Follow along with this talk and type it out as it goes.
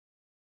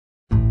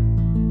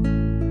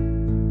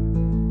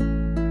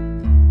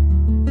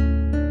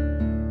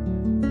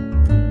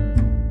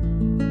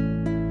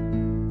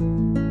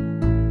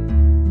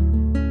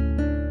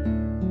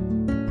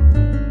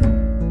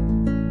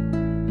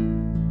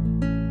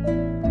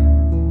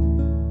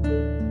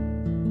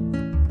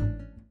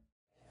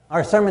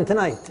Our sermon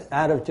tonight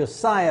out of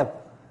Josiah,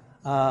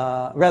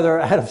 out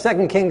of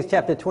 2 Kings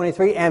chapter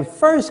 23 and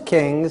 1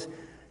 Kings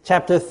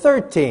chapter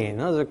 13.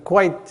 Those are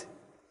quite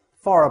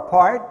far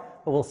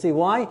apart, but we'll see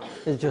why.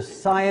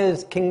 This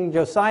is King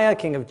Josiah,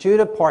 king of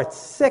Judah, part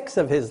 6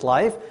 of his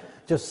life.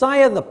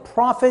 Josiah the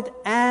prophet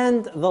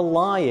and the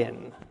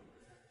lion.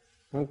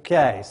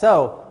 Okay,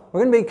 so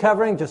we're going to be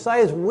covering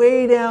Josiah's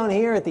way down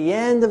here at the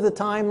end of the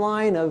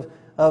timeline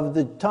of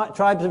the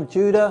tribes of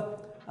Judah,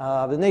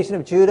 the nation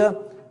of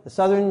Judah, the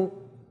southern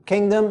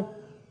kingdom,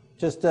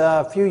 just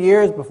a few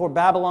years before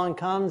Babylon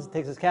comes,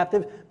 takes us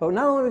captive. But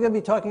not only are we going to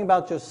be talking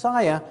about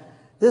Josiah,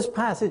 this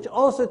passage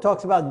also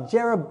talks about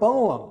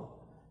Jeroboam.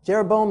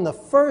 Jeroboam, the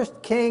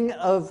first king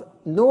of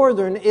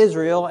northern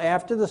Israel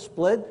after the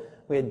split.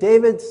 We had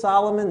David,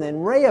 Solomon, then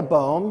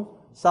Rehoboam,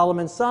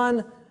 Solomon's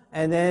son,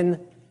 and then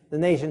the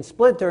nation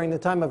split during the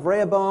time of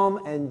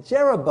Rehoboam, and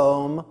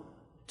Jeroboam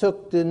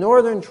took the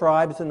northern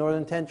tribes, the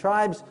northern 10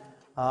 tribes,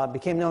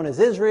 became known as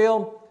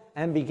Israel,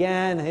 and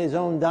began his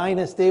own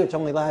dynasty, which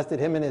only lasted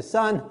him and his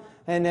son,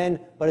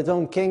 but his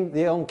own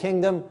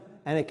kingdom,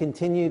 and it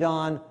continued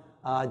on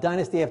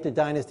dynasty after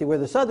dynasty, where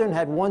the southern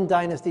had one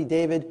dynasty,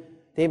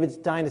 David's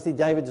dynasty,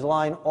 David's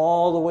line,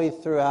 all the way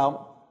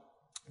throughout.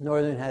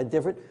 Northern had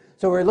different.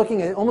 So we're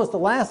looking at almost the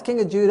last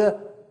king of Judah,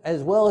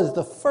 as well as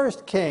the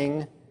first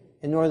king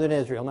in northern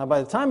Israel. Now,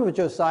 by the time of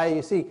Josiah,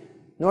 you see,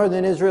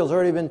 northern Israel's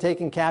already been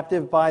taken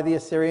captive by the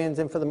Assyrians,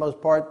 and for the most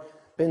part,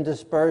 been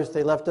dispersed.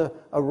 They left a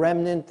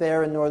remnant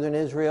there in northern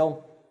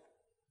Israel,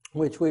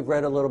 which we've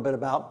read a little bit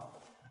about.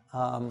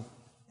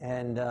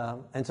 And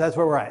so that's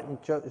where we're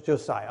at,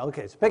 Josiah.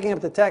 Okay, so picking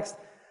up the text,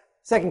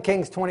 2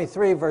 Kings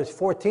 23, verse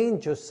 14,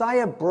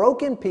 Josiah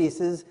broke in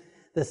pieces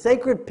the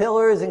sacred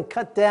pillars and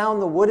cut down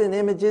the wooden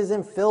images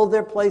and filled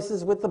their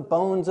places with the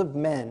bones of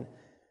men.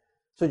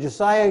 So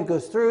Josiah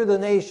goes through the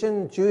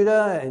nation,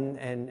 Judah,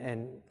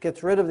 and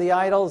gets rid of the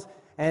idols.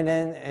 And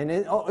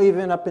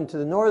even up into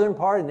the northern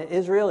part, in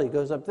Israel, he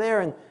goes up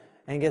there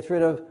and gets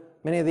rid of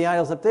many of the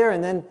idols up there.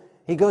 And then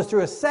he goes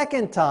through a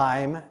second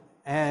time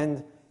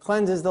and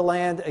cleanses the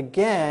land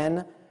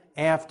again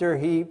after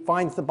he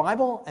finds the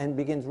Bible and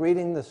begins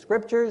reading the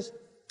scriptures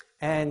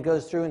and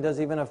goes through and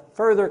does even a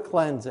further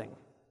cleansing.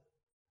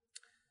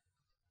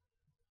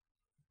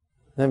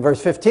 Then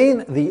verse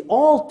 15, the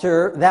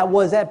altar that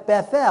was at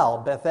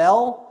Bethel.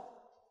 Bethel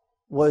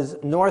was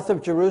north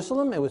of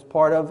Jerusalem. It was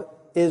part of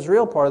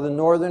Israel, part of the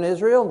northern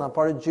Israel, not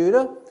part of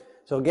Judah.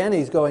 So again,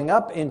 he's going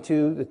up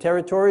into the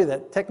territory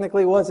that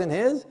technically wasn't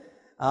his,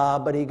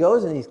 but he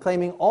goes and he's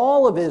claiming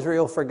all of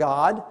Israel for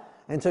God.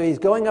 And so he's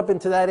going up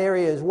into that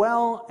area as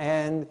well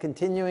and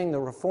continuing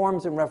the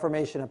reforms and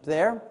reformation up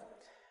there.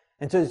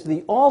 And so it's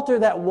the altar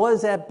that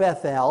was at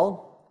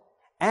Bethel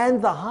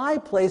and the high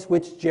place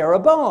which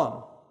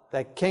Jeroboam,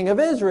 that king of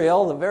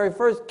Israel, the very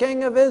first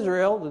king of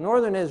Israel, the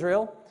northern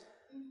Israel,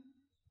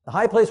 the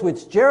high place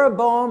which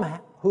Jeroboam,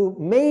 who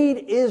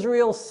made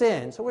Israel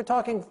sin. So we're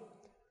talking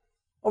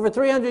over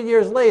 300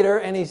 years later,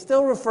 and he's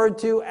still referred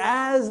to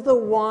as the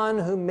one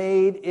who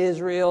made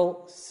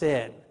Israel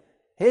sin.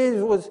 He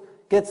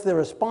gets the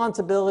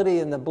responsibility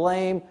and the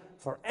blame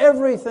for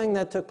everything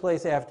that took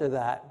place after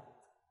that.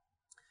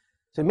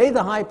 So he made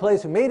the high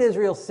place, who made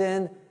Israel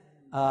sin,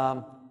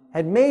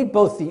 had made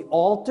both the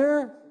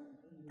altar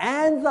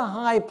and the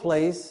high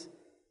place.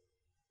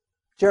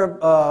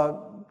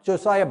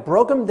 Josiah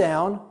broke them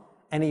down,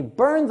 and he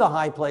burned the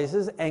high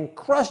places and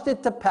crushed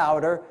it to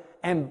powder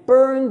and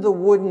burned the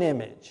wooden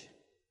image.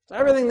 So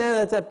everything there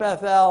that's at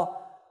Bethel,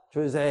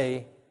 which was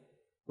a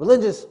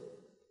religious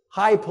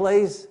high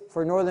place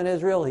for northern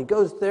Israel, he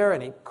goes there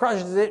and he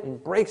crushes it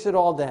and breaks it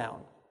all down.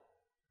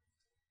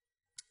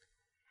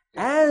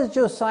 As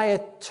Josiah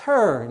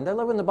turned, I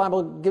love when the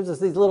Bible gives us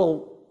these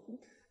little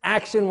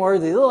action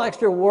words, these little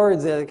extra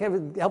words that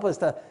help us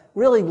to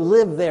really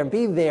live there,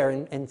 be there,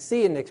 and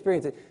see and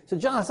experience it. So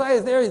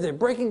Josiah's there, they're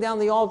breaking down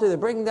the altar, they're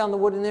breaking down the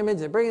wooden image,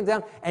 they're breaking it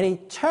down, and he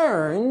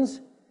turns,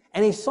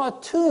 and he saw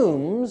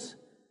tombs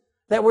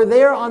that were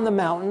there on the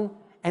mountain,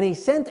 and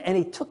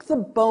he took the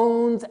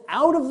bones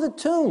out of the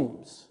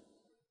tombs,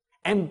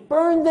 and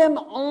burned them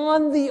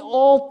on the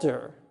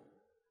altar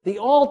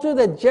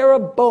that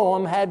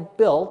Jeroboam had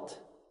built,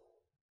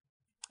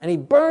 and he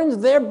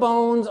burns their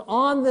bones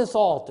on this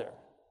altar.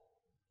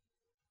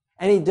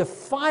 And he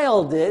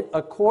defiled it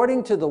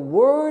according to the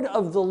word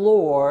of the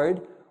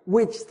Lord,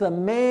 which the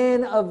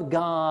man of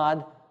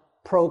God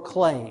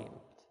proclaimed.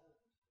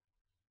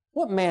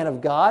 What man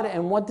of God,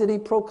 and what did he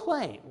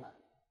proclaim?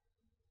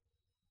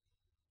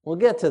 We'll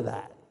get to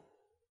that.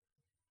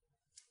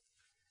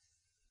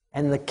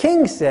 And the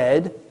king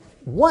said,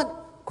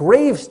 "What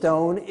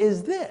gravestone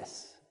is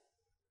this?"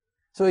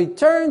 So he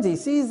turns, he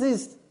sees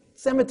this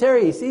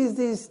cemetery, he sees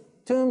these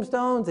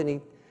tombstones, and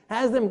he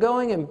has them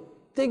going and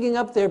digging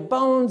up their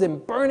bones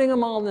and burning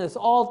them on this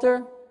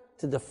altar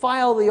to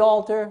defile the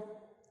altar.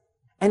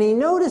 And he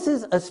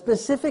notices a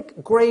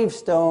specific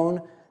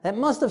gravestone that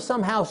must have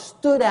somehow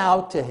stood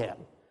out to him.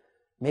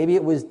 Maybe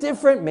it was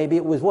different, maybe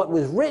it was what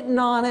was written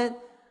on it,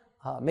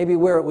 maybe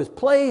where it was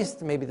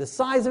placed, maybe the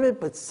size of it,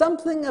 but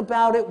something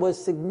about it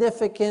was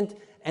significant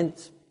and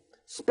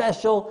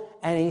special.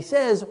 And he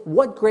says,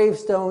 what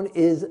gravestone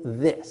is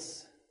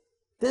this?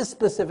 This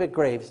specific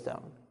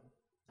gravestone.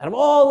 Out of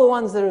all the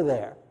ones that are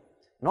there,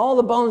 and all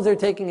the bones they're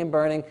taking and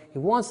burning, he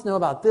wants to know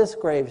about this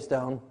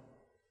gravestone.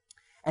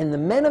 And the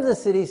men of the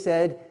city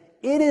said,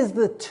 it is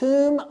the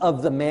tomb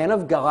of the man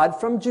of God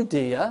from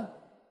Judea,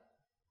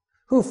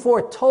 who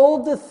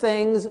foretold the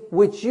things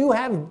which you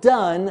have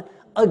done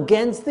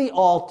against the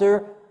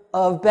altar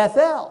of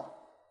Bethel.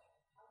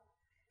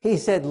 He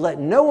said, let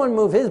no one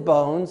move his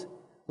bones,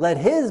 let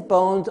his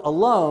bones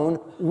alone,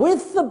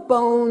 with the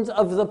bones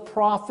of the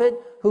prophet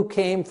who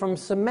came from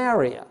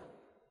Samaria.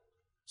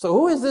 So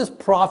who is this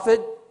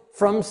prophet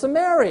from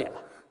Samaria?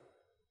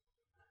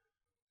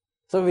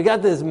 So we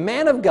got this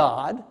man of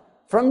God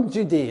from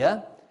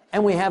Judea,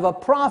 and we have a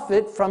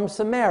prophet from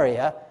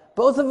Samaria,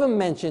 both of them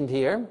mentioned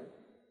here.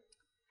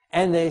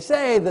 And they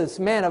say this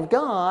man of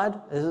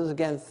God, this is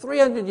again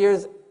 300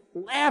 years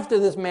after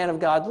this man of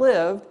God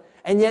lived,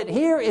 and yet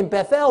here in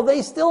Bethel,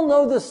 they still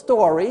know the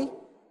story.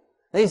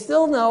 They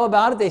still know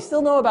about it. They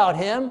still know about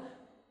him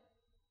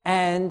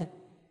and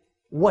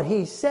what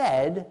he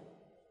said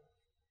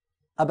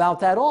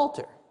about that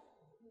altar.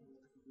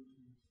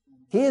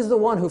 He is the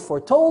one who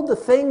foretold the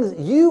things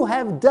you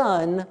have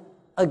done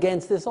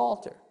against this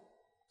altar.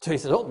 So he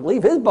says, oh,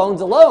 leave his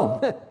bones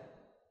alone.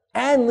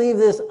 And leave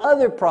this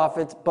other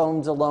prophet's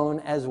bones alone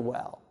as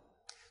well.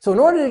 So in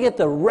order to get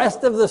the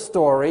rest of the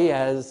story,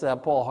 as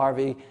Paul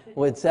Harvey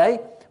would say,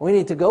 we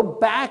need to go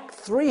back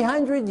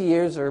 300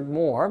 years or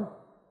more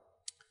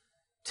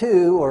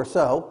to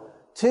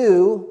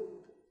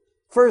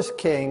 1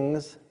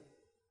 Kings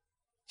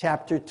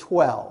chapter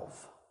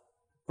 12,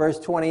 verse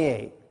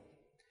 28.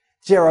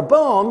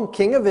 Jeroboam,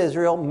 king of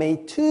Israel,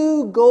 made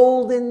 2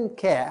 golden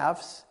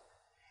calves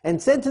and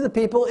said to the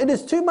people, it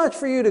is too much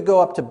for you to go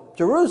up to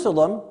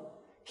Jerusalem.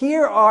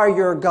 Here are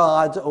your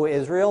gods, O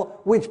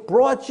Israel, which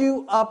brought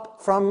you up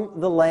from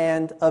the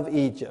land of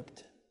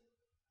Egypt.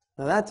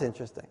 Now that's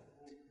interesting,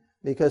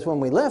 because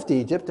when we left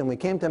Egypt and we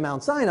came to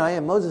Mount Sinai,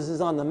 and Moses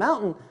is on the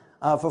mountain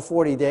for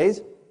 40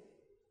 days,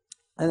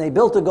 and they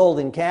built a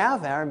golden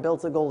calf. Aaron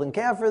built a golden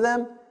calf for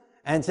them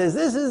and says,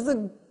 this is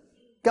the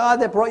God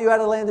that brought you out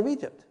of the land of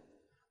Egypt.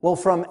 Well,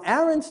 from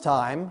Aaron's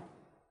time,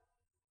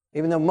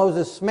 even though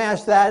Moses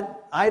smashed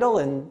that idol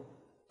and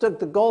took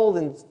the gold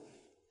and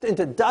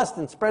into dust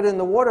and spread it in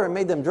the water and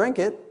made them drink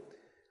it,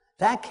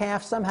 that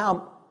calf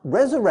somehow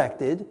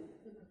resurrected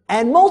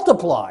and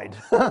multiplied.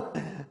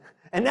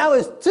 And now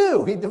is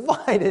 2. He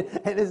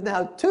divided and is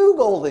now 2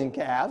 golden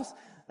calves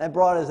that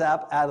brought us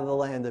out of the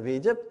land of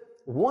Egypt.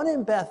 One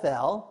in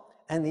Bethel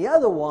and the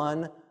other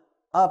one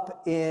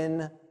up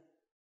in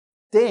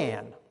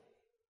Dan.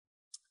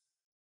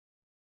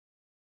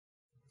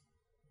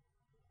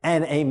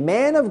 And a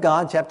man of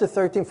God, chapter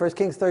 13, 1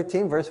 Kings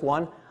 13, verse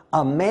 1,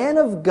 a man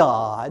of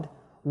God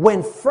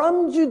went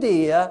from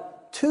Judea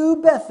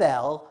to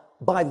Bethel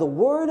by the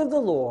word of the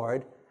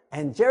Lord,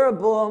 and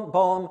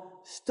Jeroboam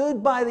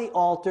stood by the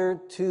altar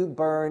to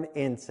burn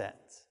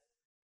incense.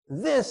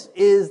 This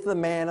is the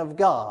man of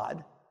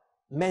God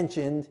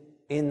mentioned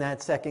in that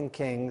 2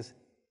 Kings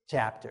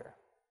chapter.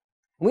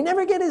 We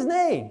never get his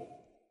name.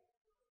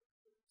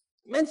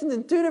 Mentioned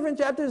in 2 different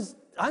chapters,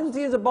 hundreds of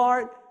years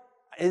apart.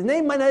 His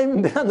name might not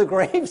even be on the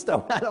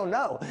gravestone, I don't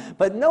know.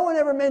 But no one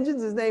ever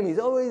mentions his name. He's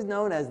always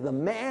known as the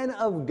man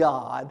of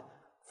God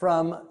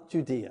from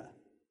Judea.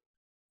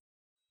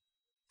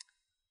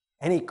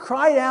 And he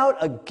cried out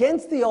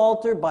against the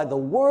altar by the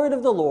word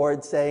of the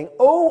Lord, saying,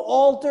 O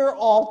altar,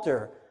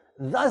 altar,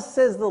 thus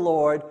says the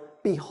Lord,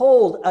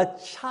 behold, a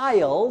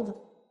child,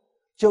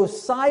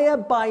 Josiah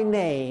by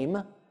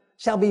name,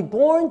 shall be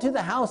born to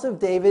the house of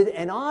David,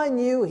 and on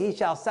you he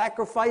shall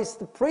sacrifice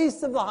the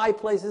priests of the high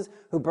places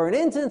who burn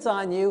incense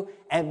on you,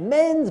 and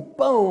men's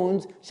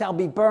bones shall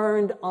be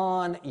burned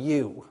on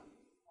you.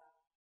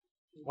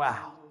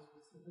 Wow.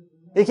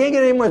 You can't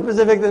get any more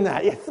specific than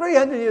that.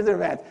 300 years in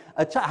advance.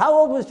 How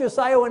old was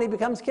Josiah when he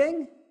becomes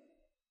king?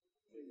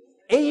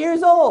 8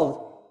 years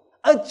old.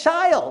 A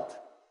child.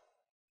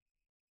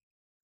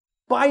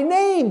 By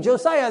name,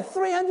 Josiah,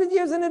 300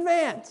 years in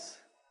advance.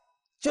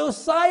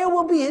 Josiah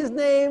will be his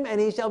name, and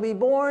he shall be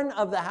born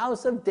of the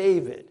house of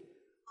David.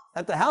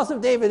 That the house of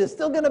David is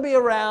still going to be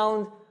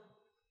around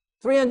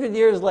 300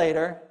 years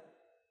later.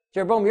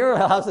 Jeroboam, your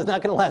house is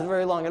not going to last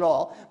very long at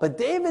all. But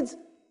David's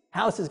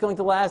house is going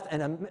to last,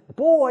 and a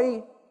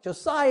boy,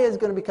 Josiah, is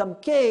going to become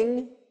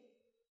king,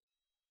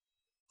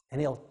 and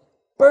he'll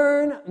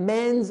burn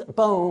men's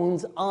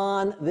bones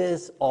on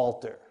this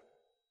altar.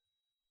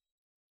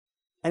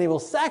 And he will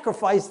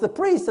sacrifice the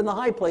priests in the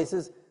high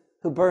places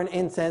who burn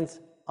incense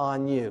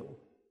on you.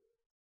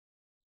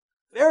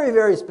 Very,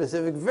 very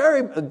specific,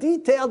 very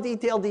detail.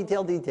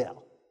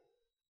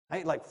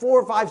 Right? Like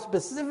 4 or 5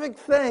 specific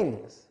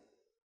things.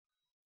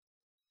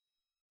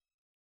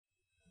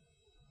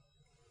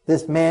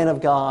 This man of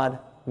God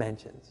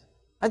mentions.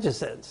 I just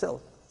said,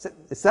 so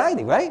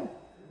exciting, right?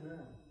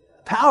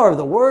 Power of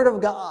the Word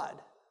of God.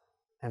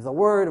 If the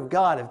word of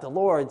God, if the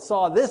Lord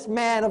saw this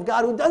man of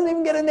God who doesn't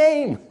even get a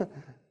name,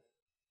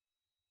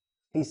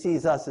 he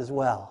sees us as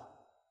well.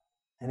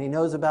 And he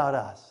knows about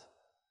us.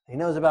 He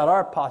knows about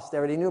our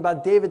posterity. He knew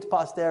about David's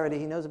posterity.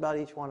 He knows about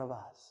each one of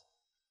us.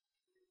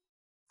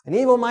 And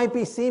evil might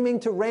be seeming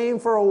to reign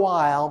for a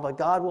while, but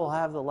God will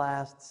have the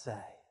last say.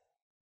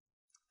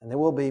 And there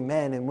will be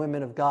men and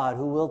women of God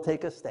who will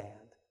take a stand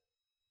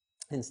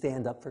and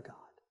stand up for God.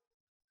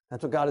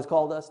 That's what God has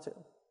called us to.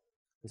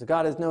 And so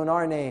God has known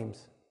our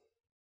names.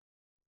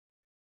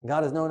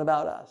 God has known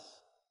about us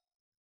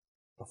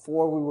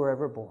before we were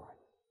ever born.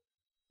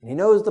 And he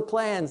knows the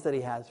plans that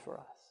he has for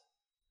us,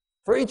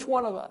 for each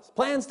one of us,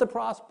 plans to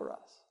prosper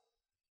us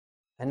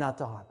and not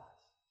to harm us,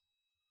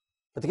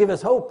 but to give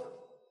us hope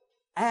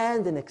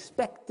and an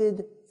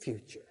expected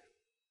future.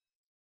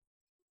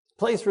 A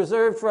place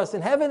reserved for us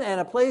in heaven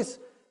and a place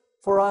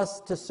for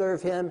us to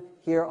serve him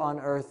here on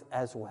earth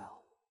as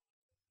well.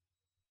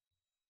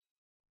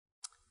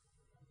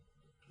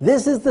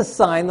 This is the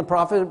sign, the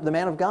prophet, the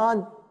man of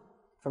God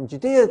from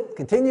Judea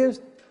continues,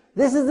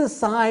 this is the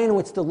sign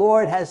which the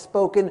Lord has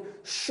spoken.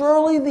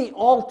 Surely the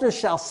altar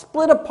shall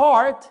split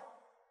apart,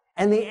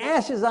 and the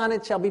ashes on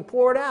it shall be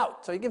poured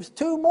out. So he gives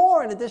two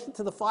more in addition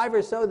to the 5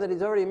 or so that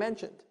he's already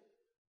mentioned.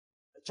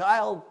 A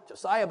child,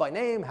 Josiah by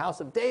name, house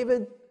of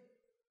David,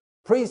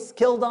 priests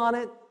killed on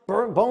it,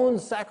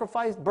 bones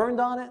sacrificed,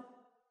 burned on it.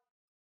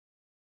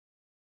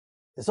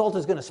 This altar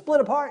is going to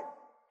split apart.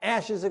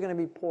 Ashes are going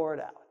to be poured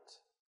out.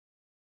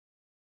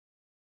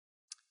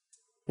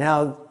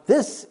 Now,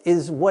 this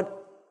is what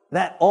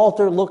that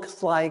altar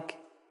looks like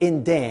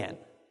in Dan.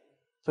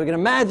 So we can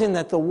imagine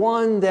that the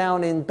one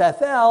down in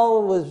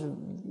Bethel was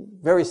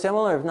very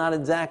similar, if not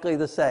exactly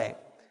the same.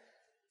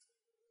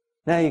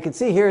 Now, you can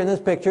see here in this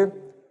picture,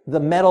 the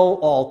metal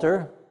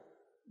altar.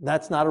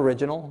 That's not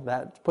original.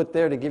 That's put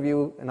there to give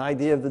you an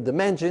idea of the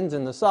dimensions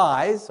and the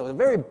size. So a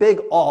very big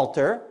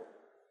altar.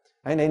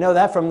 And they know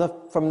that from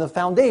the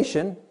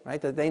foundation,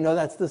 right? That they know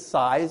that's the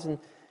size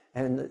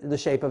and the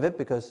shape of it,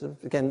 because,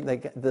 again,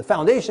 the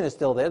foundation is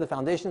still there. The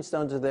foundation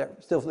stones are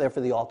still there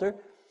for the altar.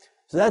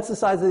 So that's the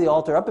size of the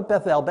altar up at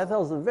Bethel.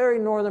 Bethel is the very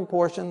northern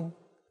portion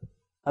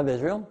of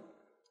Israel.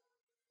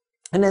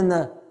 And then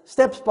the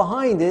steps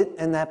behind it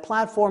and that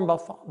platform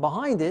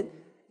behind it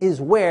is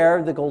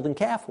where the golden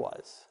calf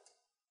was.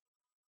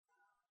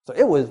 So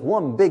it was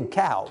one big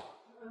cow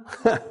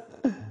that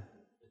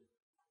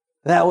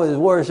was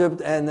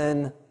worshipped, and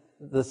then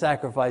the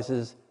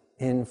sacrifices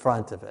in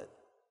front of it.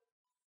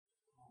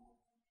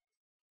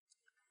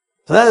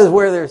 So that is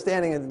where they're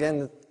standing.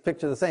 Again,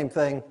 picture the same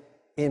thing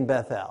in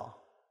Bethel.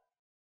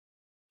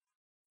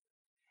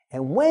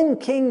 And when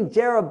King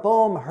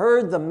Jeroboam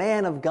heard the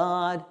man of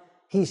God,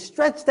 he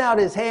stretched out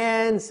his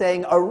hand,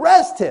 saying,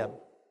 "Arrest him!"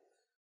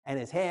 And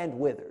his hand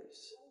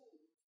withers.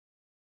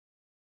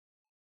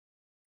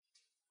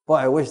 Boy,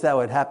 I wish that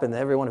would happen to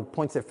everyone who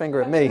points their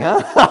finger at me,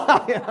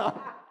 huh? You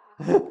know?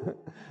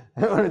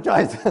 Everyone who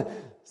tries to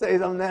say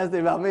something nasty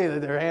about me,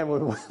 that their hand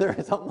would wither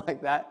or something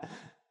like that.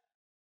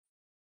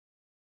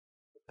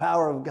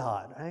 Power of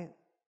God, right?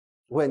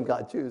 When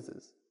God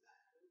chooses.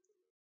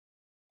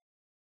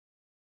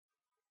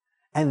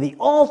 And the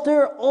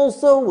altar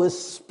also was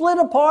split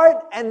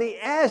apart, and the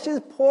ashes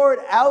poured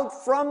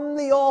out from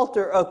the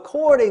altar,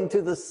 according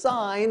to the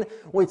sign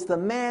which the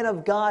man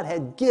of God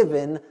had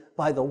given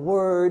by the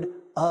word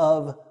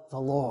of the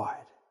Lord.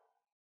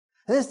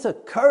 And this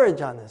took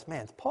courage on this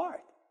man's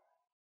part,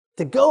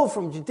 to go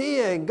from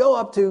Judea and go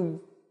up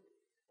to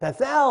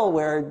Bethel,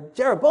 where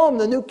Jeroboam,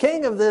 the new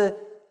king of the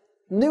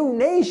new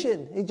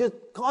nation, he just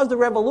caused a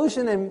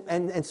revolution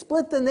and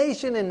split the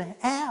nation in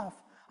half.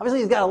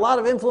 Obviously, he's got a lot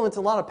of influence,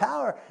 a lot of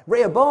power.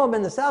 Rehoboam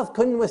in the south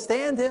couldn't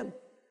withstand him.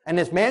 And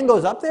this man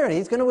goes up there and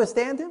he's going to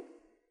withstand him?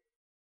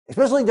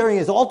 Especially during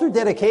his altar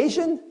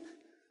dedication?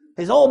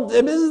 This is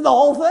the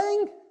whole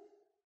thing?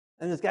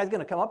 And this guy's going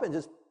to come up and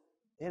just,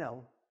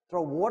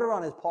 throw water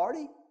on his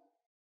party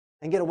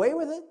and get away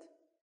with it?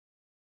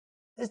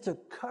 This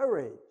took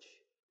courage,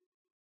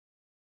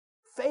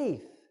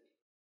 faith,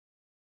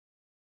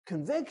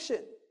 conviction,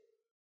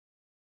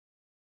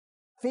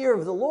 fear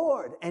of the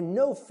Lord, and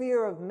no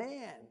fear of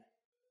man.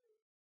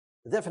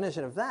 The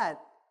definition of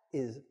that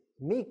is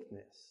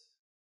meekness.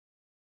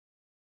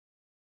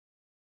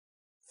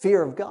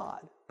 Fear of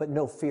God, but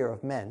no fear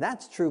of men.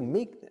 That's true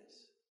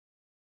meekness.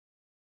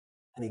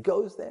 And he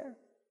goes there,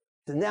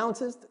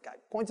 denounces, the guy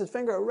points his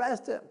finger,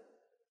 arrest him.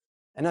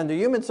 And under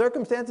human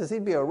circumstances,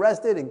 he'd be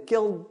arrested and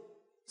killed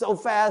so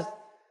fast,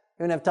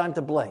 he wouldn't have time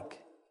to blink.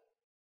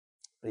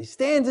 But he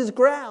stands his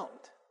ground.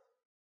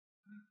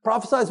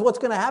 Prophesies what's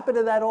going to happen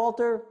to that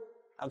altar.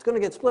 How it's going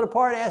to get split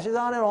apart, ashes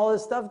on it, all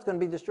this stuff. It's going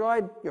to be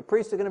destroyed. Your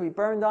priests are going to be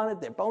burned on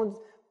it. Their bones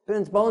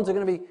are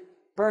going to be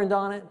burned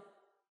on it.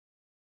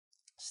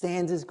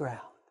 Stands his ground.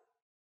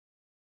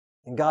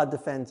 And God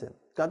defends him.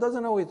 God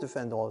doesn't always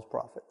defend all his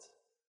prophets.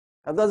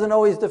 God doesn't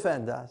always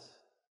defend us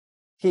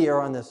here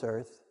on this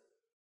earth.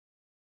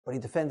 But he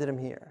defended him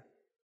here.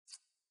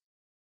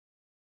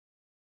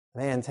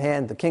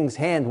 The king's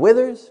hand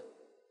withers,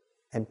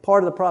 and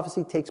part of the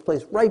prophecy takes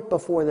place right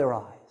before their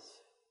eyes.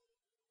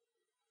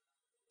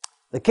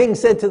 The king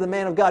said to the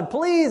man of God,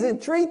 please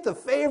entreat the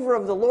favor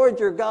of the Lord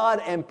your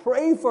God and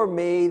pray for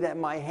me that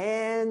my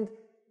hand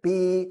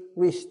be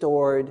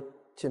restored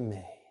to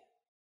me.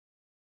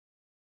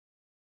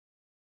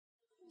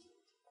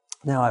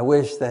 Now, I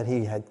wish that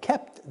he had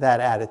kept that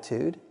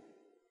attitude.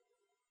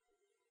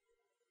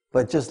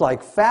 But just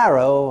like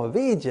Pharaoh of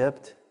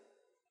Egypt,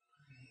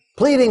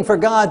 pleading for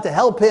God to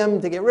help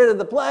him to get rid of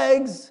the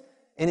plagues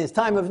in his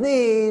time of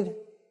need,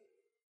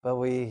 but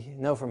we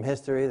know from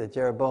history that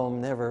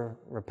Jeroboam never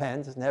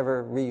repents,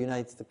 never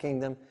reunites the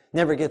kingdom,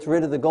 never gets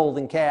rid of the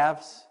golden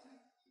calves,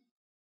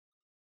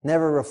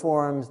 never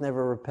reforms,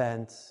 never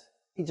repents.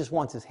 He just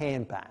wants his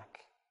hand back.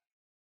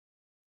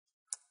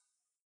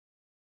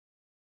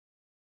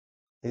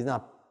 He's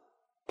not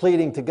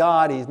pleading to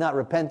God. He's not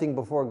repenting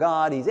before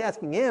God. He's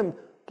asking him,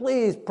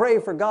 please pray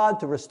for God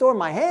to restore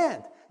my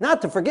hand.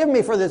 Not to forgive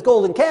me for this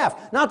golden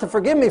calf. Not to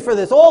forgive me for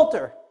this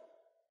altar.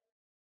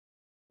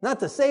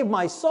 Not to save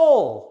my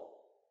soul.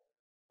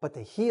 But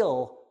to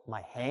heal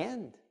my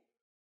hand.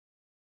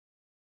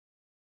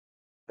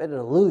 Better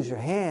to lose your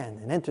hand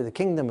and enter the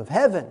kingdom of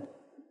heaven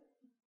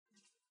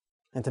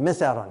than to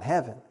miss out on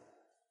heaven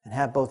and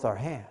have both our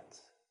hands.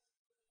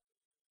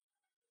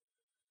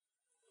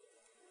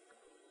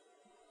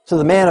 So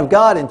the man of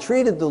God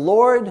entreated the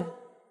Lord,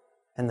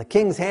 and the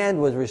king's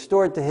hand was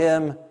restored to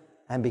him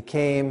and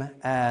became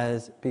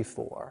as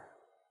before.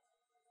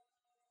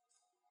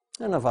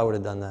 I don't know if I would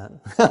have done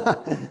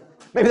that.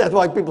 Maybe that's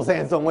why people's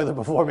hands don't wither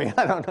before me.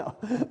 I don't know.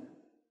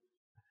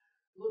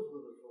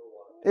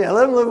 Yeah,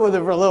 let him live with it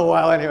for a little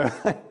while anyway.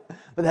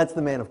 But that's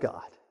the man of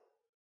God.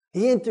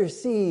 He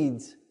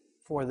intercedes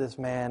for this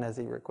man as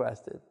he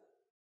requested.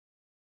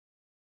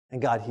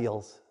 And God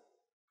heals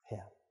him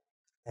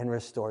and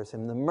restores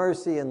him. The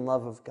mercy and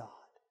love of God.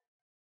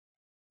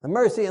 The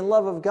mercy and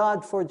love of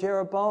God for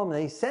Jeroboam.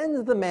 And he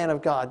sends the man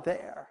of God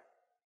there.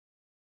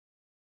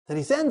 That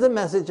he sends a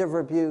message of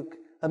rebuke,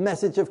 a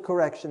message of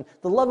correction.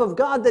 The love of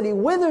God that he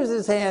withers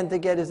his hand to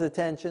get his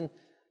attention.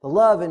 The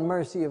love and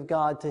mercy of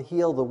God to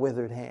heal the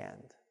withered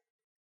hand.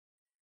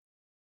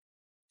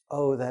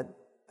 Oh, that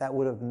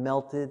would have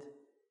melted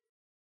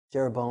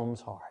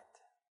Jeroboam's heart.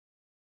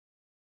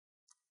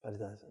 But it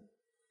doesn't.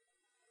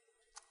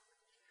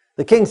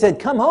 The king said,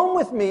 come home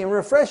with me and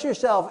refresh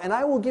yourself, and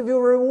I will give you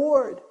a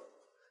reward.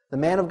 The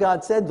man of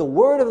God said, the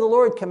word of the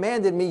Lord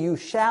commanded me, you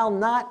shall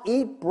not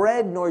eat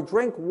bread, nor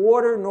drink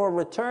water, nor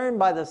return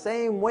by the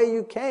same way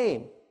you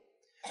came.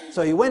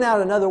 So he went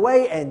out another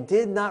way and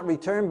did not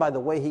return by the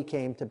way he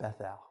came to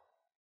Bethel.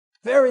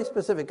 Very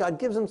specific. God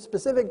gives him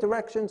specific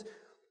directions,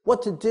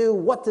 what to do,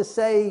 what to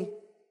say,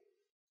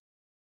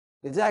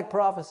 exact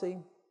prophecy.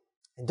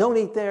 And don't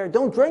eat there,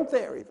 don't drink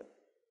there even.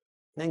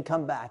 And then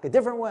come back a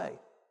different way.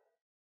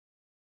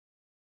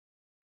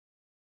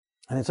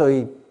 And so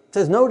he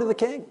says no to the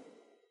king.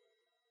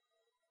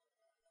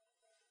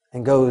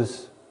 And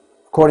goes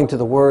according to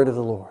the word of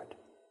the Lord.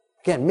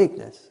 Again,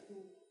 meekness.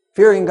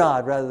 Fearing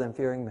God rather than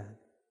fearing men.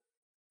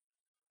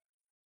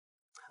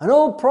 An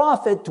old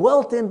prophet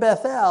dwelt in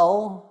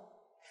Bethel,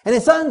 and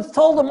his sons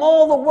told him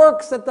all the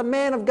works that the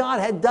man of God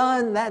had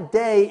done that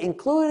day,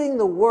 including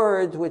the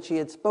words which he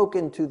had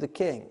spoken to the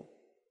king.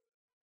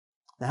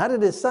 Now, how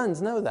did his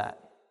sons know that?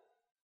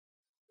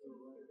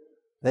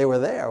 They were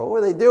there. What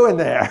were they doing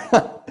there?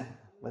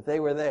 But they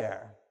were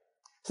there.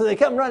 So they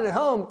come running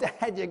home.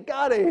 Dad, you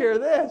got to hear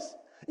this.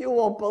 You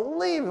won't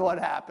believe what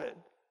happened.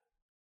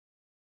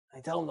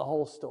 I tell him the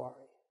whole story.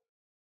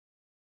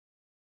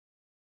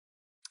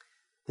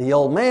 The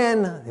old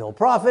man, the old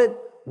prophet,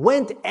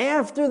 went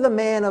after the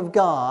man of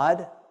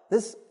God.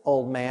 This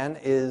old man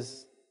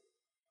is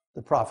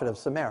the prophet of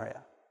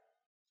Samaria.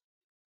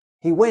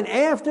 He went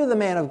after the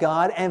man of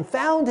God and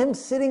found him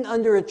sitting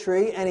under a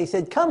tree, and he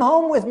said, come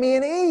home with me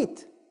and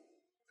eat.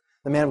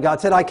 The man of God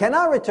said, I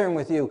cannot return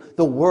with you.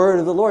 The word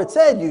of the Lord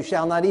said, you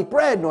shall not eat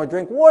bread, nor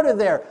drink water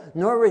there,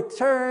 nor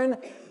return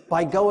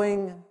by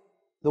going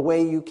the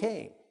way you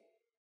came.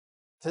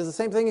 It says the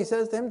same thing he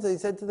says to him as he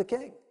said to the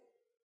king.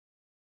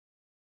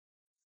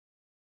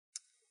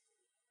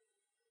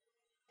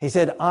 He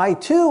said, I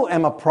too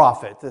am a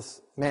prophet.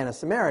 This man of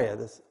Samaria,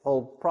 this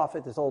old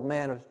prophet, this old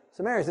man of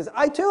Samaria says,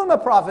 I too am a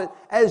prophet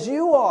as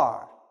you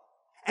are.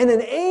 And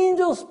an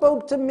angel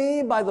spoke to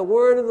me by the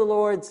word of the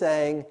Lord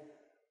saying,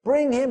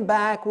 bring him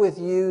back with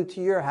you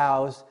to your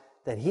house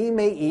that he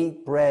may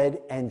eat bread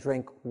and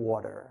drink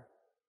water.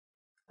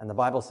 And the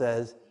Bible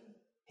says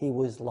he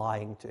was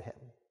lying to him.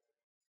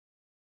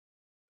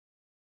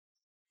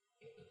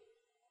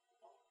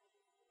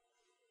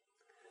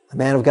 The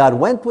man of God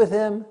went with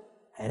him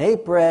and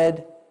ate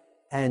bread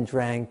and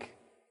drank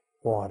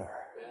water.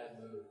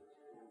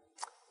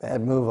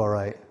 Bad move, all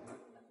right.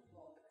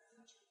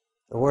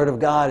 The word of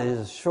God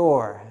is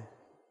sure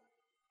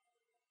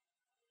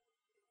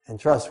and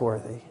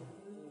trustworthy.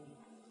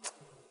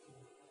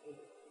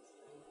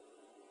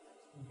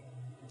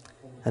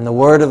 And the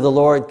word of the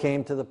Lord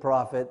came to the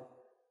prophet,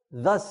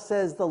 thus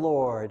says the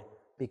Lord,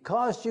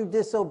 because you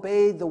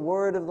disobeyed the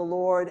word of the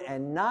Lord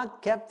and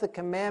not kept the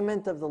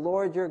commandment of the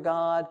Lord your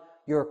God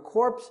your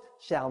corpse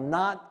shall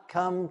not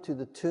come to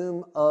the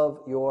tomb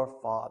of your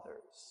fathers.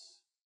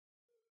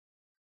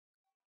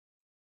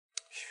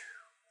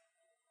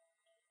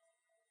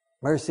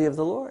 Mercy of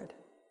the Lord.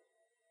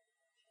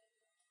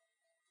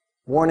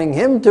 Warning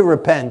him to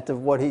repent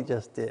of what he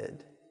just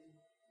did.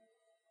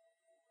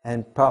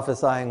 And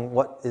prophesying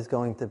what is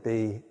going to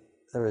be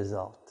the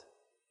result.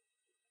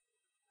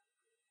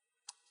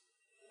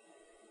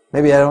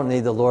 Maybe I don't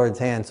need the Lord's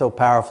hand so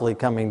powerfully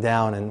coming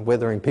down and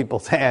withering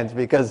people's hands,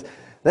 because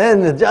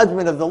then the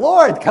judgment of the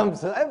Lord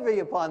comes heavy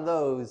upon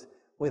those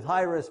with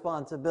high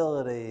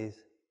responsibilities.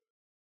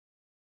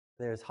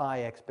 There's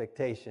high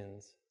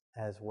expectations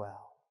as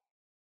well.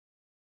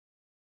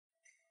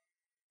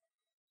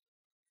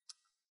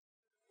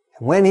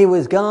 When he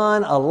was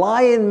gone, a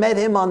lion met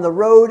him on the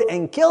road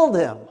and killed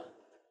him.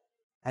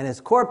 And his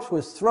corpse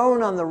was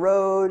thrown on the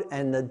road,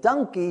 and the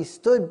donkey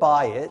stood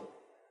by it.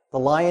 The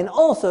lion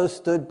also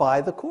stood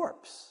by the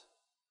corpse.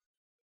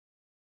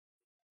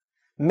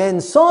 Men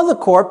saw the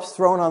corpse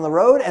thrown on the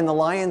road and the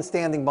lion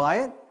standing by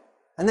it,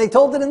 and they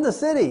told it in the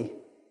city.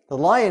 The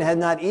lion had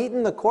not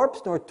eaten the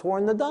corpse nor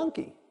torn the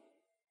donkey.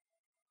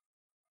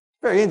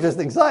 Very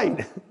interesting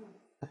sight.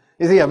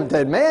 You see a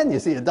dead man, you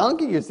see a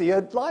donkey, you see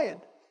a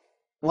lion.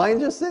 Lion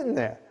just sitting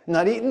there,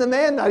 not eating the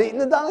man, not eating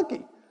the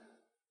donkey.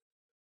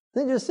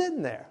 They're just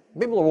sitting there.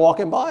 People are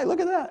walking by, look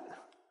at that.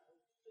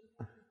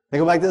 They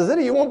go back to the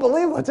city, you won't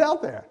believe what's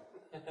out there.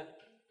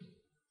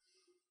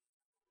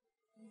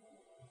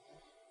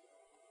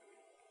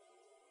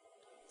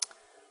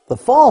 The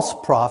false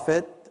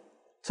prophet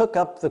took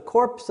up the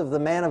corpse of the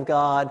man of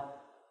God,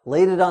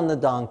 laid it on the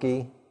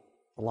donkey,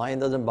 the lion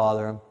doesn't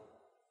bother him,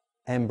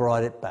 and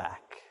brought it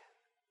back.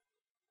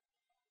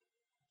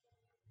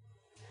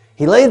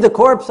 He laid the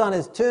corpse on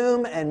his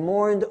tomb and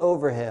mourned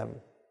over him.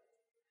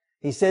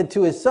 He said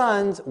to his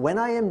sons, when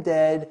I am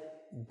dead,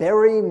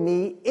 bury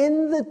me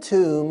in the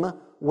tomb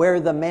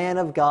where the man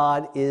of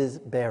God is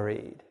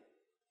buried.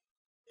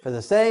 For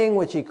the saying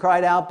which he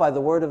cried out by the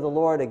word of the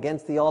Lord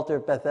against the altar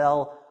of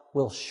Bethel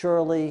will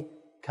surely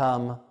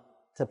come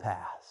to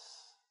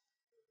pass.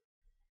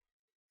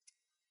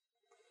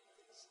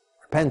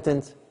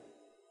 Repentance,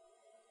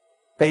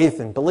 faith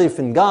and belief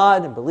in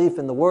God and belief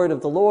in the word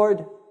of the Lord.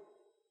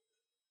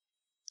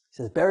 He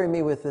says, bury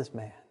me with this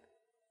man.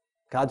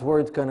 God's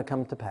word's going to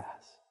come to pass.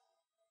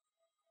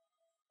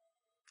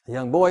 A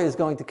young boy is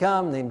going to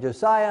come named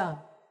Josiah.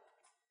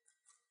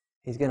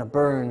 He's going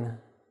to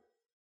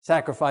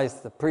sacrifice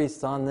the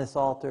priests on this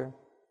altar.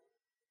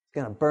 He's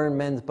going to burn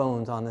men's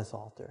bones on this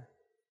altar.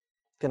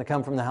 He's going to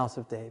come from the house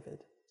of David.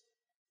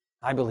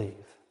 I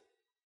believe.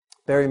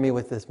 Bury me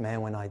with this man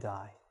when I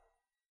die.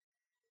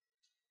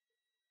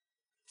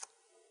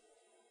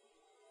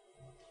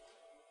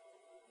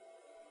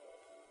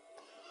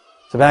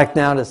 So back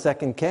now to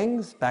 2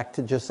 Kings, back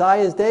to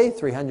Josiah's day,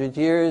 300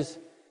 years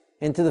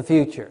into the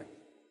future.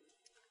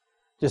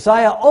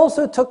 Josiah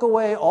also took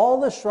away all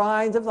the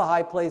shrines of the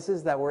high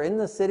places that were in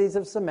the cities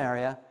of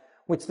Samaria,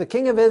 which the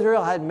king of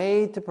Israel had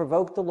made to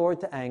provoke the Lord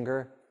to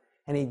anger,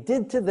 and he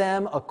did to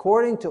them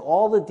according to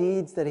all the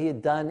deeds that he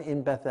had done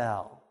in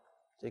Bethel.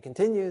 So he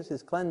continues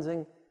his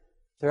cleansing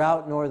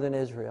throughout northern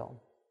Israel.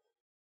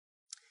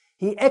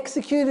 He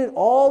executed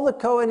all the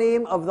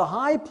Kohanim of the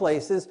high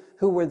places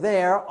who were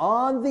there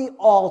on the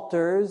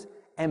altars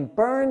and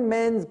burned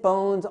men's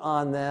bones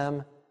on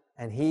them,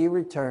 and he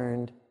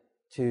returned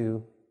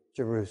to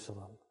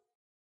Jerusalem,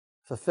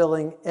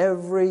 fulfilling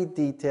every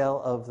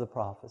detail of the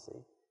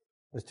prophecy.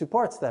 There's two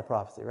parts to that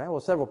prophecy, right? Well,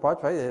 several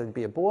parts, right? There would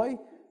be a boy,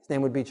 his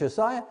name would be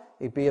Josiah,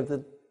 he'd be of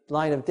the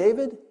line of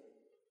David,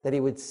 that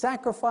he would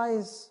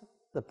sacrifice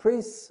the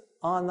priests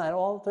on that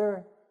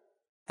altar,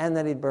 and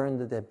that he'd burn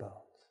the dead bones.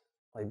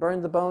 Well, he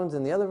burned the bones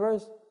in the other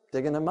verse,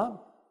 digging them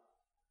up.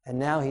 And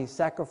now he's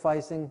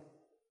sacrificing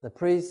the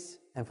priests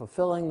and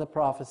fulfilling the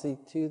prophecy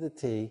to the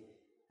T,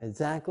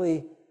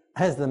 exactly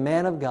as the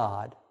man of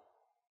God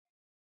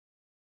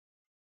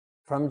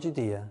from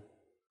Judea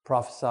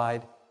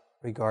prophesied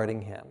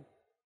regarding him.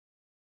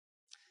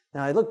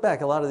 Now, I look back,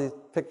 a lot of these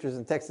pictures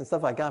and texts and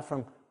stuff I got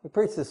from, we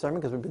preached this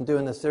sermon because we've been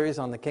doing this series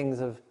on the kings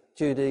of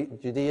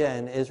Judea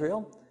and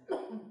Israel.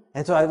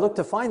 And so I looked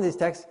to find these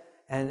texts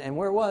and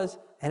where it was,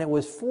 and it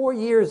was 4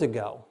 years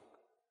ago.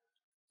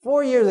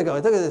 4 years ago.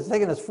 It's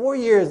taken us 4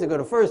 years to go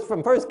to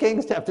from 1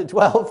 Kings chapter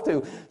 12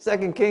 to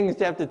 2 Kings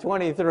chapter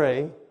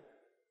 23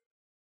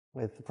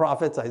 with the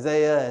prophets,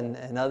 Isaiah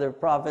and other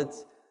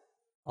prophets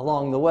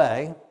along the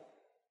way.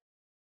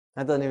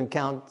 That doesn't even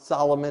count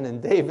Solomon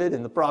and David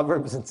and the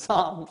Proverbs and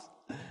Psalms.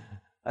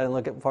 I didn't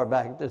look at far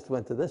back, just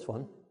went to this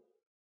one.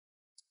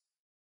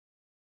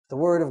 The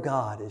word of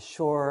God is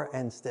sure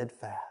and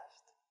steadfast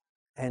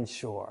and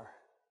sure.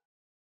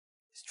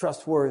 It's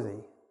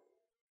trustworthy.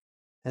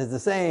 And it's the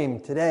same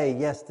today,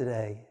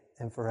 yesterday,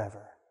 and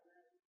forever.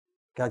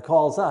 God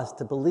calls us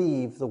to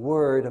believe the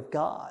word of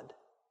God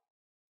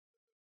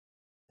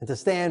and to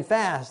stand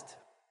fast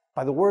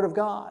by the word of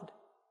God.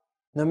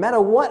 No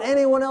matter what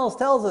anyone else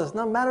tells us,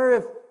 no matter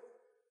if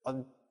a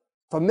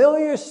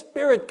familiar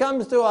spirit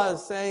comes to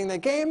us saying they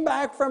came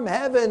back from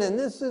heaven and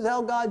this is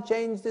how God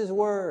changed His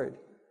Word.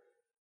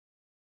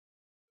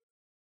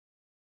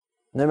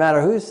 No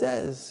matter who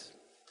says,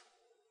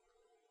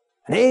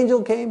 an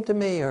angel came to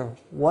me or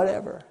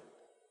whatever,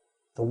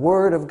 the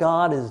Word of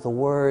God is the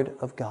Word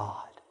of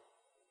God.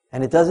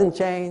 And it doesn't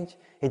change.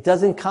 It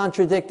doesn't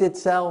contradict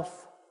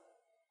itself.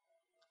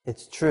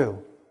 It's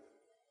true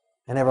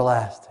and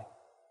everlasting.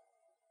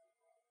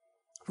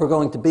 We're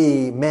going to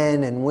be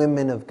men and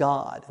women of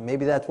God. And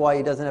maybe that's why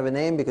He doesn't have a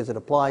name, because it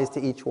applies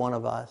to each one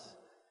of us.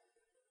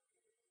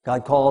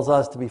 God calls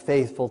us to be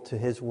faithful to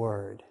His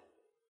Word.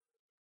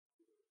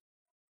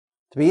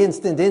 To be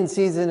instant in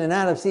season and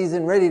out of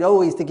season, ready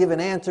always to give an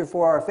answer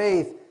for our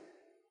faith,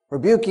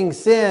 rebuking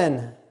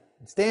sin,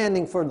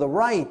 standing for the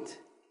right,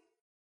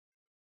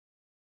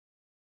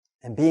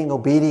 and being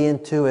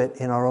obedient to it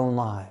in our own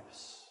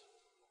lives.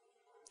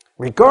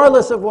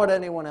 Regardless of what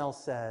anyone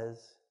else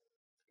says,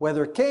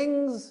 whether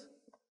kings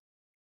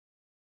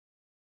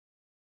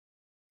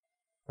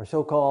or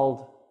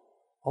so-called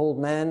old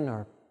men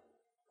or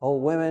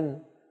old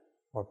women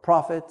or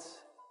prophets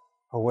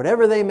or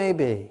whatever they may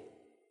be,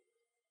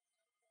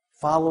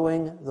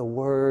 following the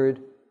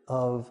word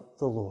of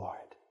the Lord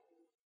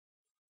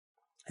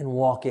and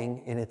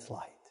walking in its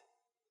light.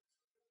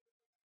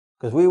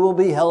 Because we will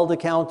be held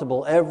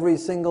accountable. Every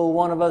single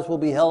one of us will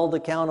be held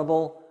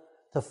accountable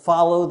to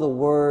follow the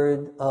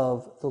word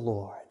of the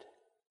Lord.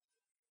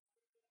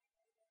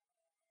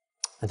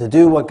 And to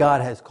do what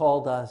God has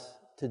called us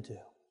to do.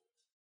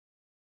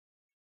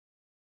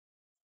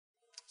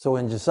 So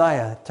when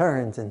Josiah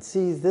turns and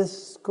sees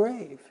this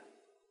grave,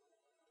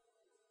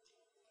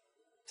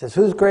 he says,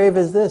 whose grave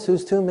is this?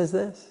 Whose tomb is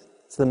this?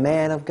 It's the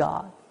man of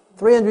God.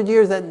 300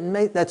 years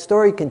that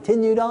story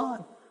continued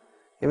on.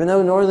 Even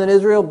though northern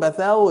Israel,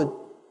 Bethel, would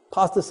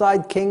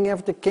apostatize king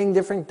after king,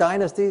 different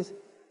dynasties,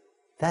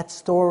 that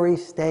story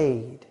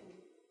stayed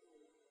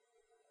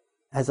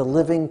as a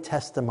living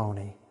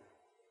testimony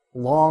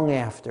long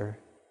after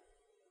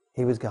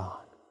he was gone.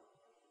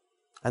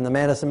 And the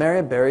man of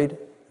Samaria buried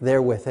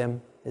there with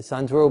him. His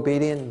sons were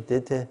obedient and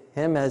did to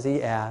him as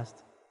he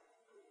asked.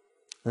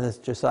 And as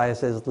Josiah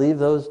says, leave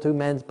those two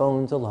men's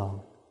bones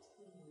alone.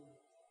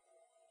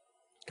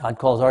 God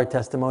calls our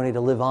testimony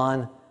to live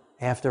on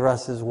after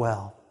us as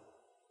well.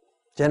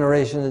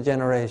 Generation to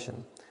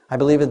generation. I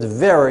believe it's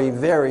very,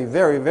 very,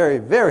 very, very,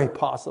 very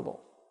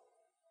possible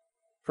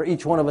for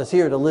each one of us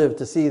here to live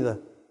to see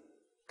the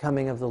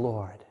coming of the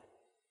Lord.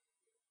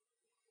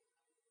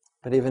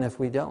 But even if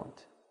we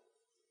don't,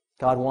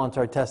 God wants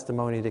our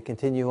testimony to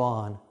continue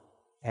on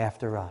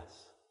after us.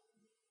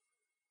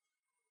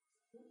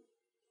 I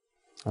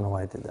don't know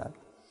why I did that,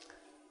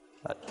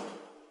 but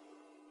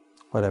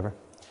whatever.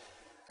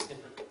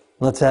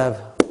 Let's have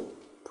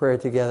prayer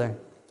together.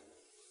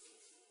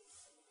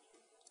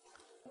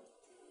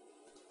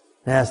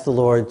 And ask the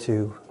Lord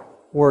to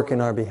work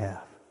in our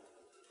behalf.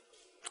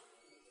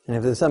 And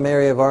if there's some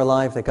area of our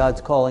life that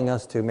God's calling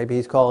us to, maybe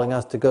He's calling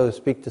us to go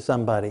speak to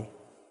somebody.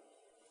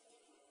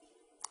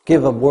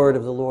 Give a word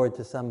of the Lord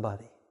to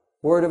somebody.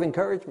 Word of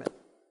encouragement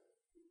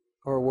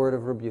or a word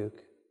of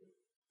rebuke.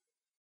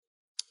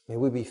 May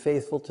we be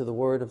faithful to the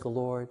word of the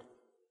Lord.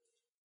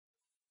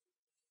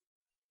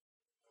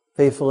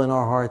 Faithful in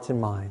our hearts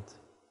and minds.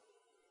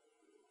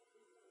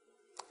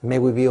 And may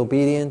we be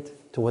obedient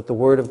to what the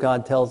Word of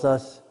God tells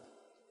us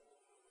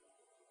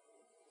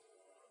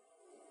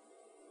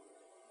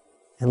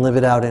and live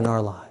it out in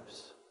our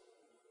lives.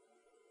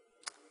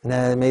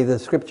 And may the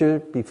Scripture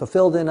be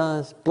fulfilled in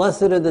us.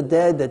 Blessed are the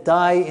dead that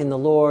die in the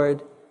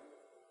Lord.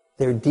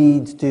 Their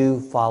deeds do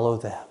follow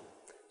them.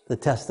 The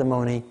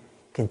testimony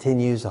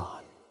continues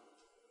on.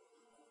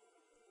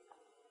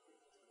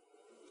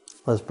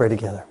 Let's pray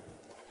together.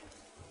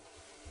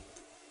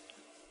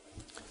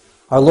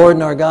 Our Lord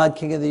and our God,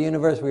 King of the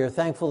universe, we are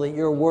thankful that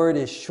your word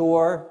is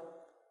sure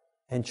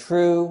and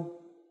true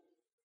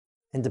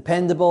and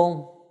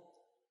dependable.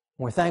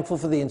 We're thankful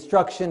for the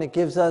instruction it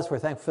gives us. We're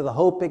thankful for the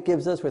hope it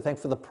gives us. We're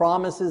thankful for the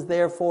promises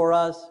there for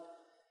us.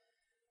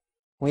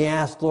 We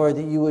ask, Lord,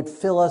 that you would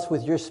fill us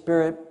with your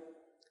Spirit,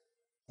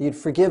 that you'd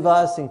forgive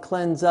us and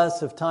cleanse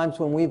us of times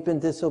when we've been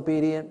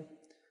disobedient.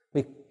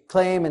 We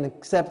claim and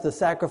accept the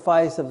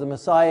sacrifice of the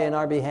Messiah in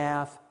our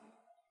behalf.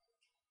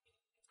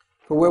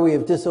 For where we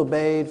have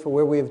disobeyed, for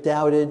where we have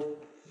doubted,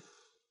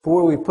 for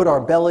where we put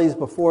our bellies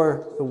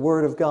before the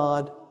Word of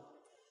God,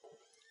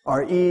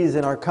 our ease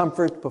and our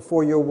comfort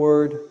before your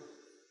Word,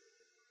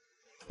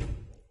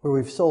 where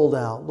we've sold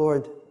out.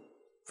 Lord,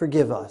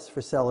 forgive us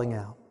for selling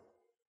out.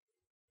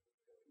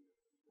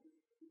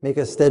 Make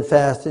us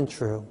steadfast and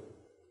true.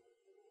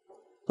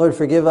 Lord,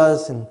 forgive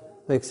us, and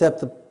we accept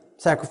the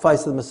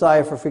sacrifice of the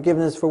Messiah for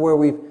forgiveness for where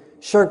we've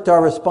shirked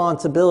our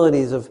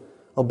responsibilities of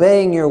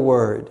obeying your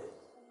word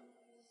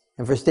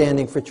and for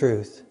standing for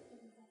truth.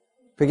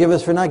 Forgive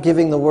us for not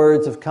giving the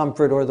words of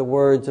comfort or the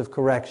words of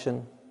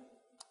correction.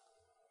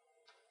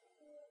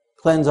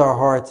 Cleanse our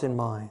hearts and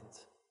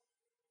minds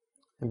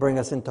and bring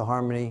us into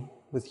harmony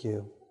with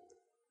you.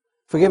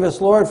 Forgive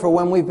us, Lord, for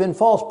when we've been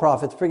false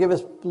prophets. Forgive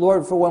us,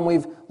 Lord, for when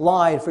we've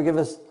lied. Forgive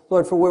us,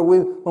 Lord, for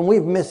when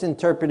we've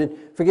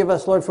misinterpreted. Forgive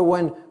us, Lord, for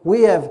when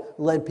we have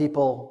led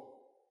people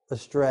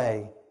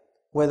astray,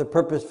 whether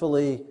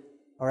purposefully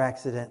or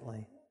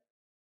accidentally.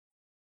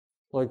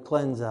 Lord,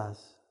 cleanse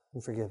us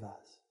and forgive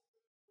us.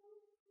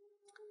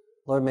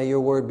 Lord, may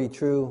your word be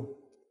true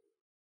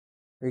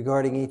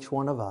regarding each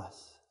one of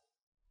us.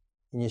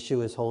 In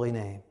Yeshua's holy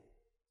name,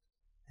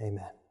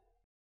 amen.